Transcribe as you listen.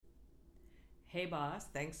Hey boss,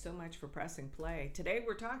 thanks so much for pressing play. Today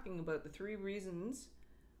we're talking about the 3 reasons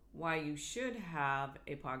why you should have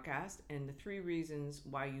a podcast and the 3 reasons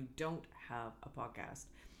why you don't have a podcast.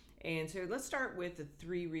 And so let's start with the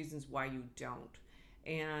 3 reasons why you don't.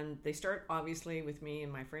 And they start obviously with me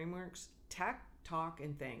and my frameworks: tech, talk,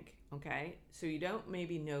 and think. Okay, so you don't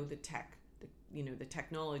maybe know the tech, the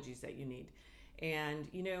technologies that you need, and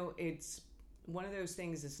it's one of those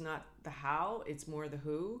things. It's not the how; it's more the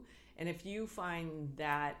who. And if you find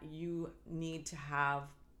that you need to have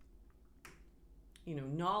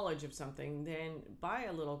knowledge of something, then buy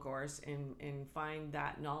a little course and find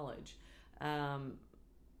that knowledge. Um,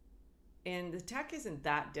 and the tech isn't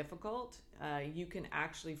that difficult. You can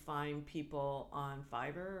actually find people on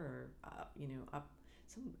Fiverr or up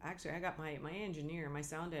some. Actually, I got my engineer, my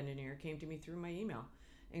sound engineer, came to me through my email,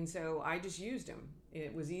 and so I just used him.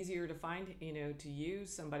 It was easier to find, to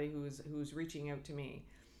use somebody who's reaching out to me.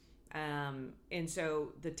 And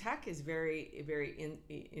so the tech is very, very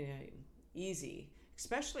easy,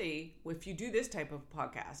 especially if you do this type of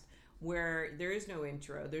podcast where there is no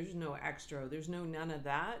intro, there's no extra, there's no none of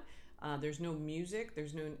that. There's no music,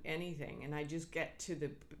 there's no anything, and I just get to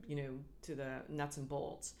the nuts and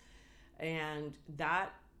bolts, and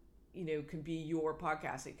that could be your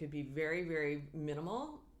podcast. It could be very, very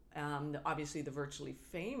minimal. Obviously, the Virtually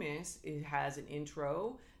Famous, it has an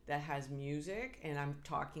intro that has music, and I'm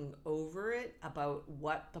talking over it about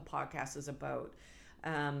what the podcast is about.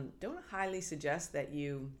 Don't highly suggest that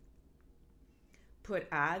you put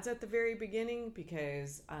ads at the very beginning,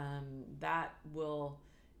 because that will.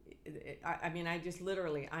 I just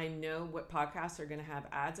literally, I know what podcasts are going to have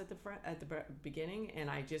ads at the beginning, and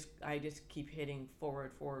I just keep hitting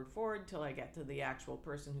forward till I get to the actual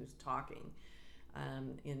person who's talking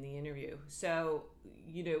in the interview. So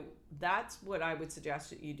that's what I would suggest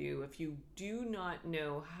that you do. If you do not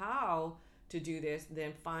know how to do this,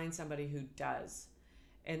 then find somebody who does.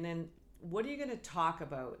 And then what are you going to talk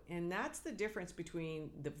about? And that's the difference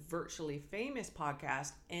between the Virtually Famous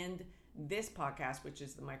podcast and this podcast, which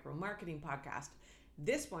is the Micro Marketing Podcast.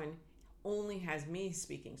 This one only has me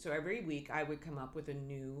speaking. So every week I would come up with a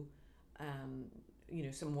new,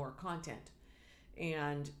 some more content.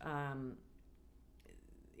 And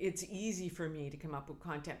it's easy for me to come up with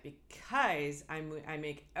content because I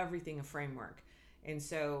make everything a framework. And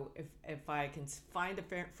so if I can find a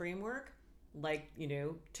framework, like,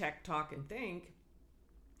 tech, talk, and think,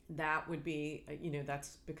 that would be, that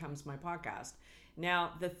becomes my podcast.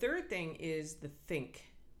 Now, the third thing is the think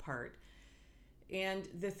part. And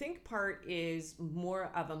the think part is more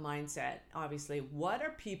of a mindset, obviously. What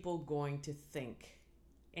are people going to think?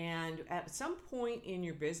 And at some point in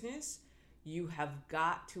your business, you have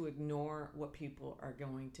got to ignore what people are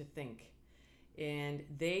going to think. And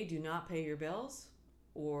they do not pay your bills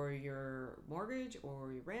or your mortgage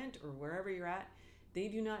or your rent or wherever you're at. They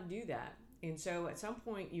do not do that. And so at some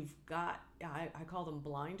point you've got, I call them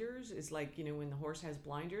blinders. It's like, when the horse has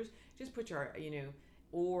blinders, just put your,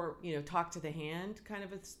 or, talk to the hand kind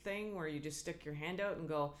of a thing where you just stick your hand out and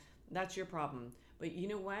go, that's your problem. But you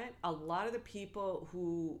know what? A lot of the people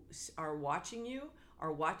who are watching you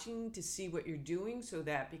are watching to see what you're doing, so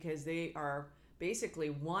that because they are basically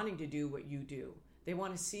wanting to do what you do. They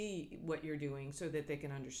want to see what you're doing so that they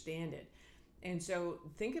can understand it. And so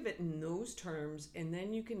think of it in those terms, and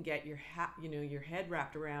then you can get your head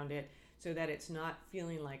wrapped around it so that it's not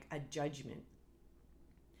feeling like a judgment.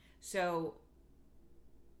 So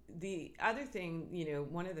the other thing,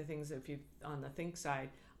 one of the things, if you on the think side,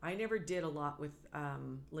 I never did a lot with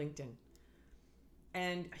LinkedIn.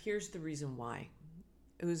 And here's the reason why.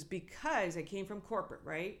 It was because I came from corporate,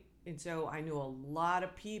 right? And so I knew a lot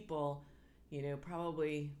of people,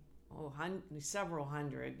 probably several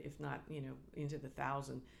hundred, if not, into the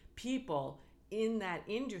thousand people in that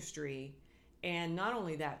industry. And not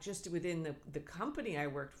only that, just within the company I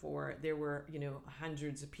worked for, there were,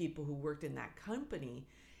 hundreds of people who worked in that company.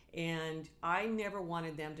 And I never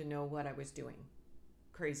wanted them to know what I was doing.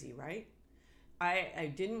 Crazy, right?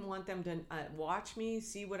 I didn't want them to watch me,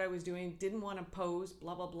 see what I was doing, didn't want to post,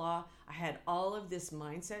 blah, blah, blah. I had all of this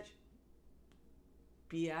mindset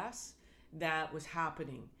BS that was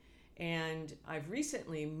happening. And I've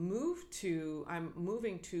recently I'm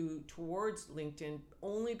moving towards LinkedIn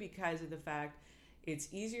only because of the fact it's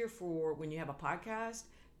easier for when you have a podcast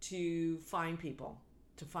to find people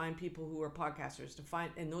who are podcasters,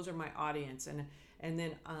 and those are my audience. And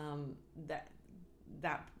then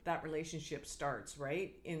that relationship starts,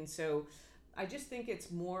 right? And so I just think it's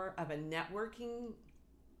more of a networking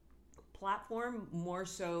platform, more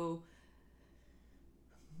so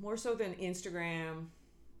than Instagram,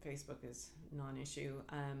 Facebook is non-issue.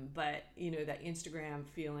 But that Instagram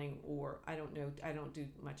feeling, or I don't know, I don't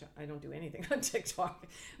do anything on TikTok,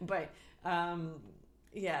 but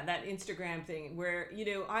yeah, that Instagram thing where,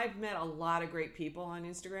 I've met a lot of great people on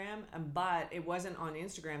Instagram, but it wasn't on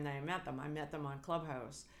Instagram that I met them. I met them on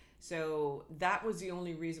Clubhouse. So that was the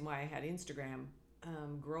only reason why I had Instagram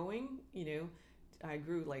growing. I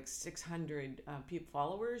grew like 600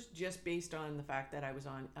 followers just based on the fact that I was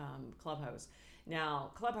on Clubhouse.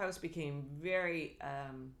 Now, Clubhouse became very,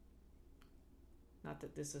 not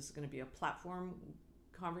that this is going to be a platform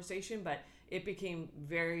conversation, but it became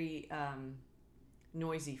very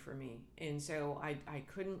noisy for me. And so I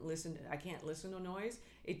can't listen to noise.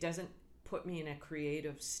 It doesn't put me in a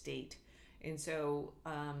creative state. And so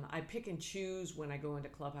I pick and choose when I go into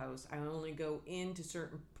Clubhouse. I only go into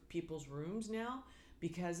certain people's rooms now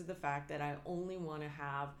because of the fact that I only want to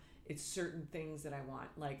have it's certain things that I want.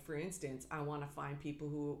 Like, for instance, I want to find people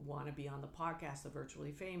who want to be on the podcast, The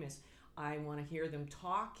Virtually Famous. I want to hear them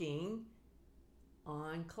talking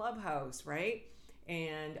on Clubhouse, right?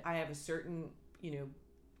 And I have a certain,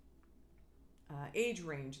 age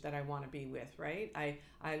range that I want to be with, right?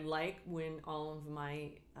 I like when all of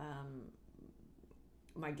my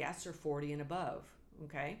my guests are 40 and above.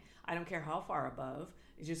 Okay, I don't care how far above.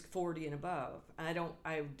 It's just 40 and above. I don't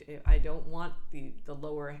want the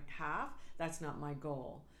lower half. That's not my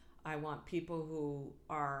goal. I want people who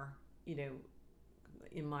are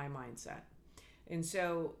in my mindset, and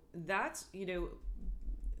so that's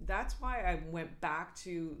why I went back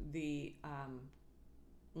to the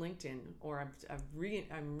LinkedIn, or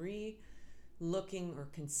I'm re-looking or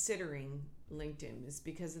considering LinkedIn, is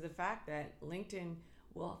because of the fact that LinkedIn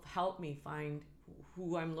will help me find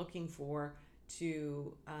who I'm looking for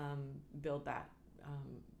to build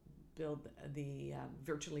the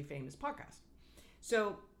Virtually Famous podcast.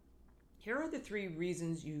 So here are the 3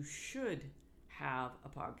 reasons you should have a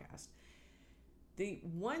podcast. The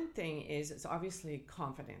one thing is, it's obviously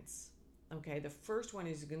confidence. Okay, the first one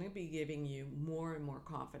is going to be giving you more and more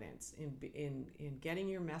confidence in getting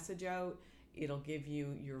your message out. It'll give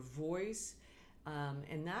you your voice,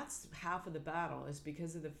 and that's half of the battle, is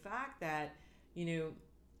because of the fact that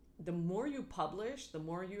the more you publish, the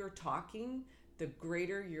more you're talking, the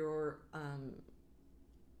greater your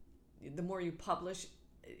the more you publish,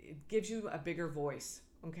 it gives you a bigger voice.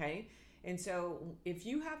 Okay, and so if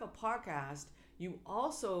you have a podcast, you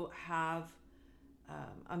also have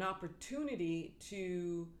an opportunity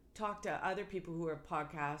to talk to other people who are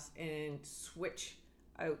podcasts and switch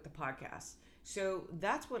out the podcast. So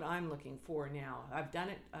that's what I'm looking for now. I've done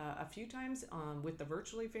it a few times with the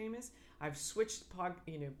Virtually Famous. I've switched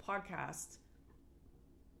podcasts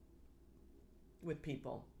with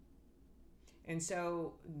people, and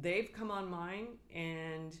so they've come on mine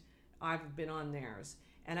and I've been on theirs.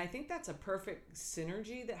 And I think that's a perfect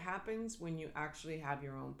synergy that happens when you actually have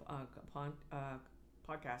your own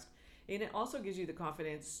podcast. And it also gives you the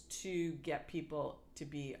confidence to get people to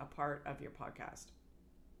be a part of your podcast.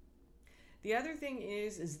 The other thing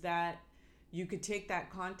is that you could take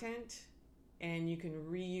that content and you can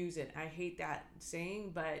reuse it. I hate that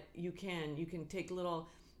saying, but you can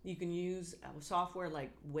use software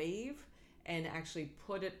like Wave and actually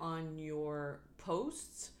put it on your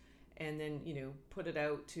posts, and then put it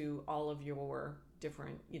out to all of your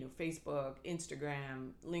different Facebook,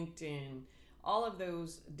 Instagram, LinkedIn, all of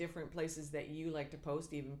those different places that you like to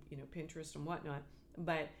post, even Pinterest and whatnot.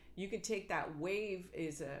 But you could take that Wave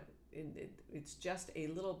it's just a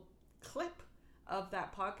little clip of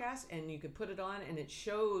that podcast, and you could put it on, and it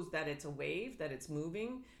shows that it's a wave, that it's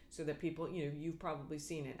moving, so that people you've probably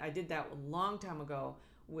seen it. I did that a long time ago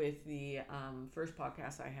with the first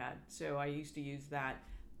podcast I had, so I used to use that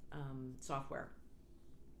software.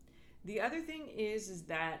 The other thing is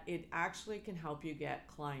that it actually can help you get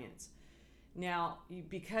clients. Now,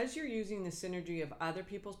 because you're using the synergy of other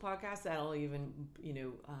people's podcasts, that'll even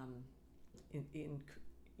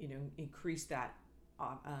increase that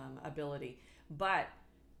ability. But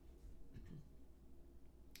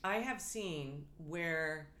I have seen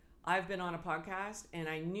where I've been on a podcast and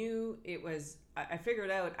I knew I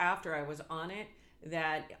figured out after I was on it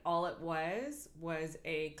that all it was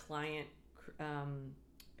a client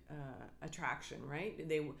attraction, right?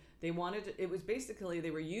 They wanted it was basically,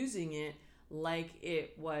 they were using it like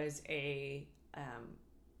it was a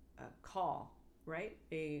call, right?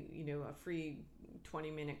 A free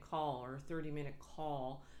 20-minute call or 30-minute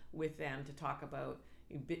call with them to talk about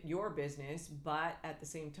your business, but at the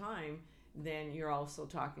same time, then you're also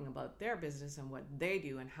talking about their business and what they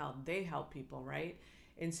do and how they help people, right?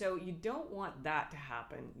 And so you don't want that to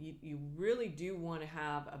happen. You really do want to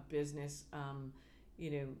have a business,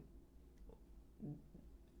 you know,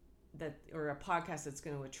 that, or a podcast that's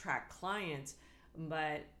going to attract clients,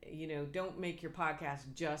 but don't make your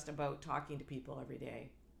podcast just about talking to people every day.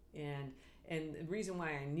 And the reason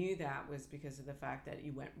why I knew that was because of the fact that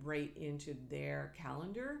you went right into their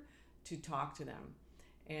calendar to talk to them.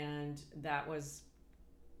 And that was,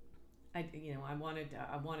 I wanted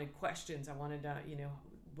questions. I wanted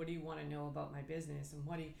what do you want to know about my business, and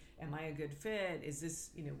am I a good fit? Is this,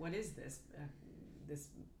 what is this, this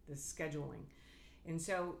scheduling? And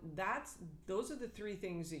so those are the three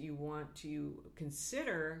things that you want to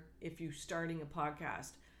consider if you're starting a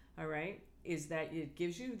podcast. All right. Is that it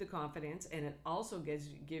gives you the confidence, and it also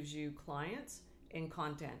gives you clients and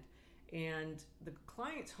content. And the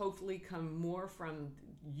clients hopefully come more from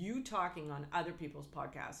you talking on other people's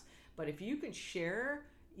podcasts. But if you can share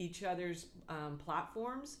each other's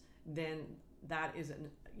platforms, then that is,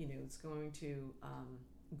 it's going to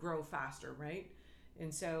grow faster, right?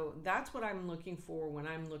 And so that's what I'm looking for when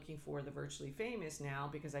I'm looking for the Virtually Famous now,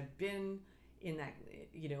 because I've been in that,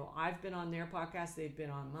 I've been on their podcast, they've been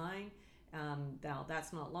on mine. Now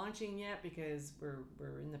that's not launching yet because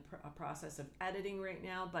we're in the process of editing right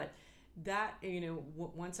now. But that,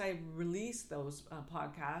 once I release those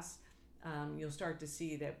podcasts, you'll start to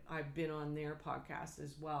see that I've been on their podcast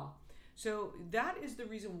as well. So that is the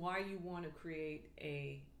reason why you want to create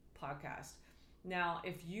a podcast. Now,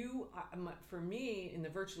 for me, in the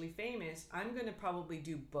Virtually Famous, I'm going to probably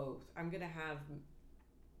do both. I'm going to have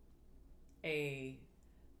a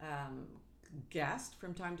guest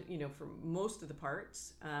from time to, for most of the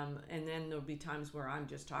parts. And then there'll be times where I'm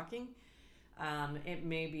just talking. It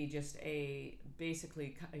may be just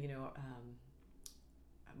basically,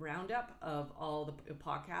 roundup of all the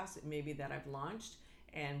podcasts maybe that I've launched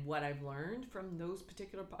and what I've learned from those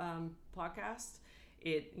particular podcasts.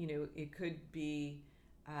 It could be,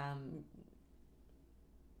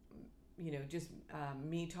 just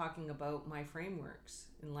me talking about my frameworks,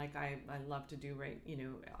 and like I love to do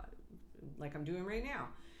like I'm doing right now.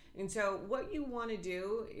 And so what you want to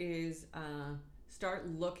do is start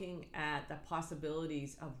looking at the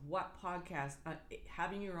possibilities of what podcast,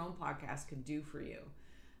 having your own podcast can do for you.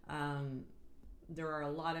 There are a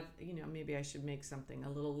lot of, maybe I should make a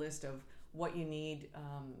little list of what you need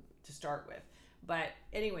to start with. But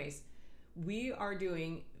anyways, we are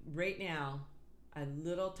doing right now a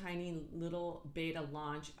tiny little beta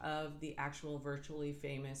launch of the actual Virtually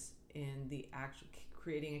Famous in the actual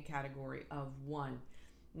creating a category of one.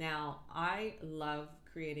 Now, I love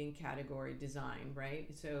creating category design, right?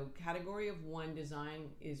 So category of one design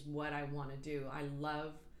is what I want to do. I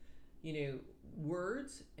love,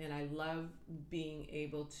 words, and I love being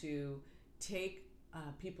able to take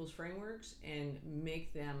people's frameworks and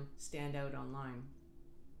make them stand out online.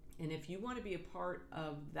 And if you want to be a part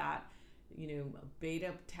of that,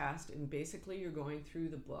 beta test, and basically you're going through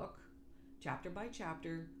the book chapter by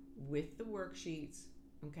chapter with the worksheets,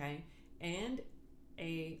 okay, and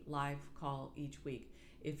a live call each week.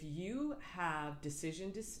 If you have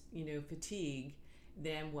decision fatigue,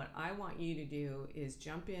 then what I want you to do is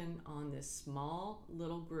jump in on this small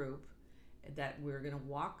little group that we're going to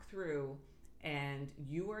walk through, and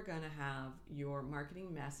you are going to have your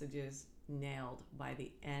marketing messages nailed by the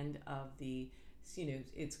end of the,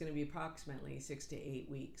 it's going to be approximately 6 to 8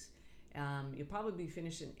 weeks. You'll probably be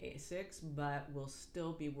finished in 6, but we'll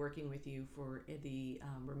still be working with you for the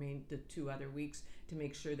 2 other weeks to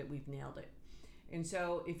make sure that we've nailed it. And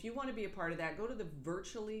so if you want to be a part of that, go to the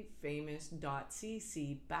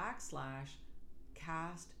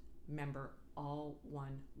virtuallyfamous.cc/cast member, all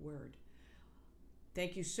one word.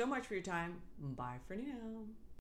 Thank you so much for your time. Bye for now.